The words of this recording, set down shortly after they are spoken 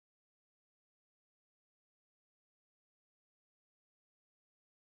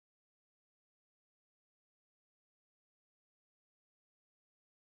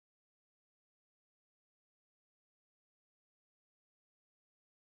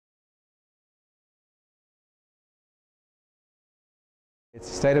It's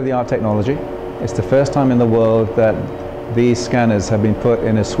state-of-the-art technology. It's the first time in the world that these scanners have been put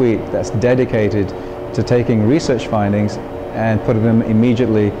in a suite that's dedicated to taking research findings and putting them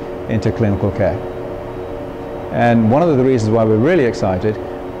immediately into clinical care. And one of the reasons why we're really excited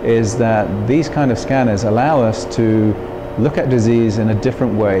is that these kind of scanners allow us to look at disease in a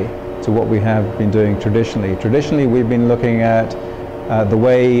different way to what we have been doing traditionally. Traditionally, we've been looking at the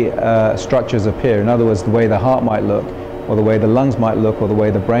way structures appear, in other words, the way the heart might look, or the way the lungs might look, or the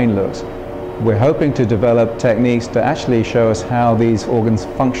way the brain looks. We're hoping to develop techniques to actually show us how these organs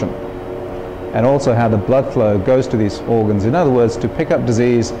function, and also how the blood flow goes to these organs. In other words, to pick up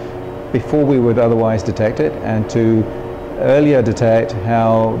disease before we would otherwise detect it, and to earlier detect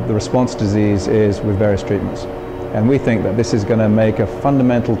how the response to disease is with various treatments. And we think that this is going to make a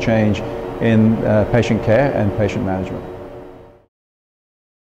fundamental change in patient care and patient management.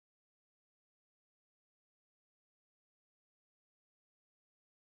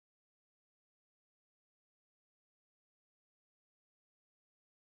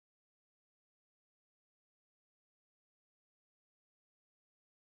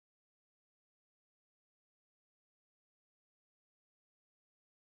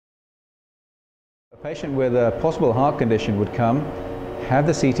 A patient with a possible heart condition would come, have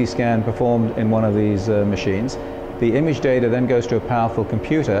the CT scan performed in one of these machines. The image data then goes to a powerful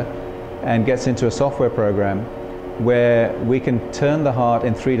computer and gets into a software program where we can turn the heart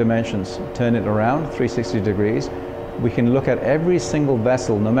in 3 dimensions, turn it around 360 degrees. We can look at every single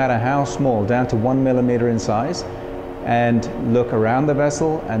vessel, no matter how small, down to 1 millimeter in size, and look around the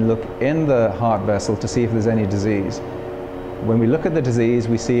vessel and look in the heart vessel to see if there's any disease. When we look at the disease,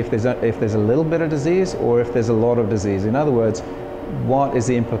 we see if there's a little bit of disease or if there's a lot of disease. In other words, what is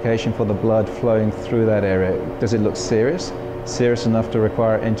the implication for the blood flowing through that area? Does it look serious? Serious enough to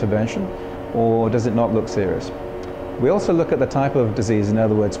require intervention? Or does it not look serious? We also look at the type of disease, in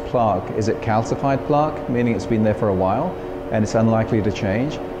other words, plaque. Is it calcified plaque, meaning it's been there for a while and it's unlikely to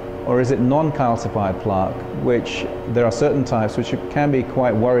change? Or is it non-calcified plaque, which there are certain types which can be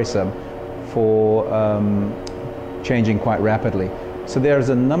quite worrisome for changing quite rapidly. So there's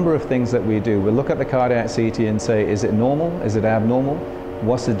a number of things that we do. We'll look at the cardiac CT and say, is it normal? Is it abnormal?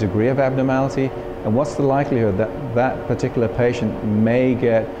 What's the degree of abnormality? And what's the likelihood that that particular patient may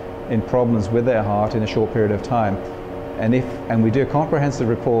get in problems with their heart in a short period of time? And we do a comprehensive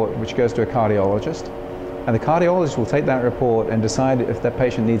report which goes to a cardiologist, and the cardiologist will take that report and decide if that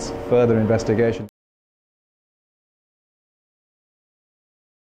patient needs further investigation.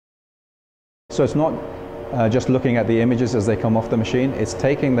 So it's not just looking at the images as they come off the machine. It's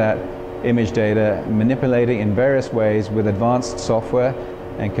taking that image data, manipulating in various ways with advanced software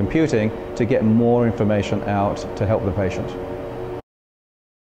and computing to get more information out to help the patient.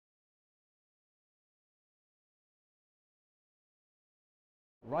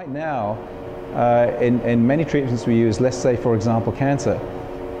 Right now, in many treatments we use, let's say for example cancer,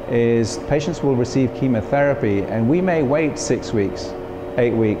 is patients will receive chemotherapy and we may wait 6 weeks,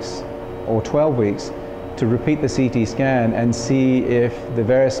 8 weeks or 12 weeks to repeat the CT scan and see if the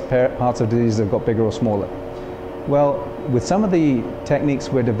various parts of the disease have got bigger or smaller. Well, with some of the techniques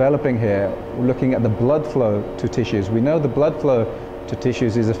we're developing here, we're looking at the blood flow to tissues. We know the blood flow to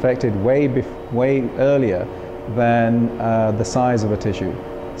tissues is affected way earlier than the size of a tissue.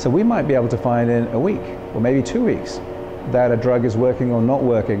 So we might be able to find in a week or maybe 2 weeks that a drug is working or not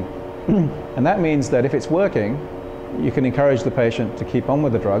working. And that means that if it's working, you can encourage the patient to keep on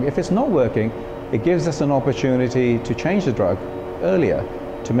with the drug. If it's not working, it gives us an opportunity to change the drug earlier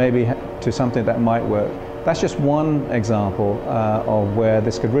to maybe to something that might work. That's just one example of where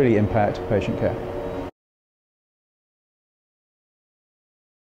this could really impact patient care.